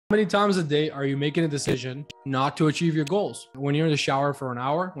Many times a day are you making a decision not to achieve your goals? When you're in the shower for an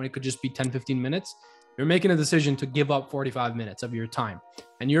hour, when it could just be 10, 15 minutes, you're making a decision to give up 45 minutes of your time.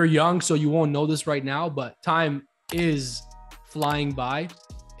 And you're young, so you won't know this right now, but time is flying by.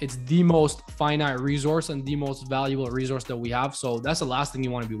 It's the most finite resource and the most valuable resource that we have. So that's the last thing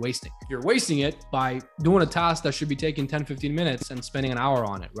you want to be wasting. You're wasting it by doing a task that should be taking 10, 15 minutes and spending an hour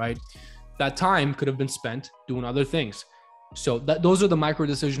on it, right? That time could have been spent doing other things. So those are the micro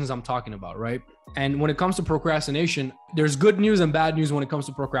decisions I'm talking about, right? And when it comes to procrastination, there's good news and bad news when it comes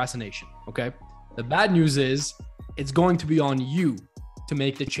to procrastination, okay? The bad news is it's going to be on you to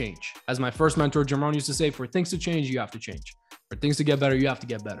make the change. As my first mentor, Jim Rohn, used to say, for things to change, you have to change. For things to get better, you have to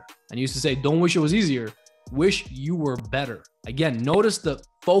get better. And he used to say, don't wish it was easier, wish you were better. Again, notice the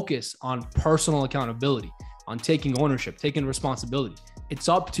focus on personal accountability, on taking ownership, taking responsibility. It's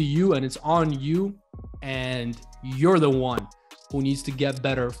up to you and it's on you, and you're the one who needs to get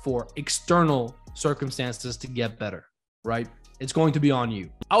better for external circumstances to get better, right? It's going to be on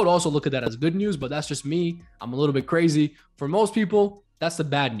you. I would also look at that as good news, but that's just me. I'm a little bit crazy. For most people, that's the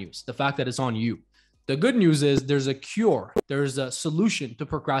bad news, the fact that it's on you. The good news is there's a cure. There's a solution to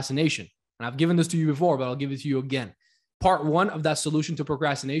procrastination. And I've given this to you before, but I'll give it to you again. Part one of that solution to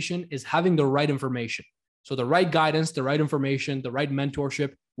procrastination is having the right information. So the right guidance, the right information, the right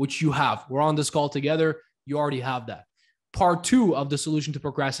mentorship, which you have. We're on this call together. You already have that. Part two of the solution to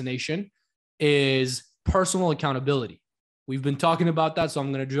procrastination is personal accountability. We've been talking about that, so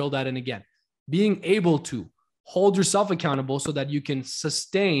I'm going to drill that in again. Being able to hold yourself accountable so that you can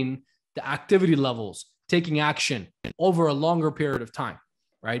sustain the activity levels, taking action over a longer period of time,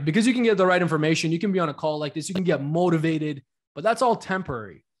 right? Because you can get the right information. You can be on a call like this. You can get motivated, but that's all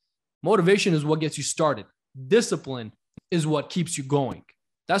temporary. Motivation is what gets you started. Discipline is what keeps you going.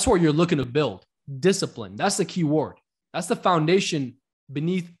 That's what you're looking to build. Discipline. That's the key word. That's the foundation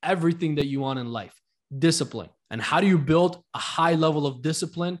beneath everything that you want in life. Discipline. And how do you build a high level of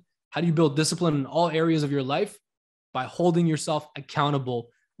discipline? How do you build discipline in all areas of your life? By holding yourself accountable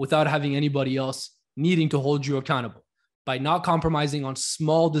without having anybody else needing to hold you accountable. By not compromising on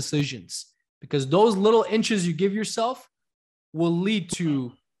small decisions. Because those little inches you give yourself will lead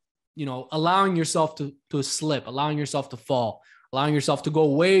to, allowing yourself to slip, allowing yourself to fall, allowing yourself to go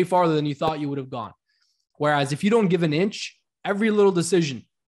way farther than you thought you would have gone. Whereas if you don't give an inch, every little decision,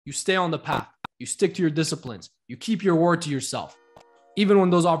 you stay on the path, you stick to your disciplines, you keep your word to yourself, even when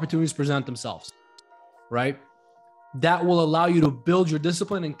those opportunities present themselves, right? That will allow you to build your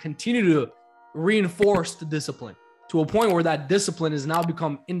discipline and continue to reinforce the discipline to a point where that discipline has now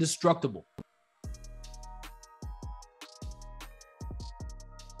become indestructible.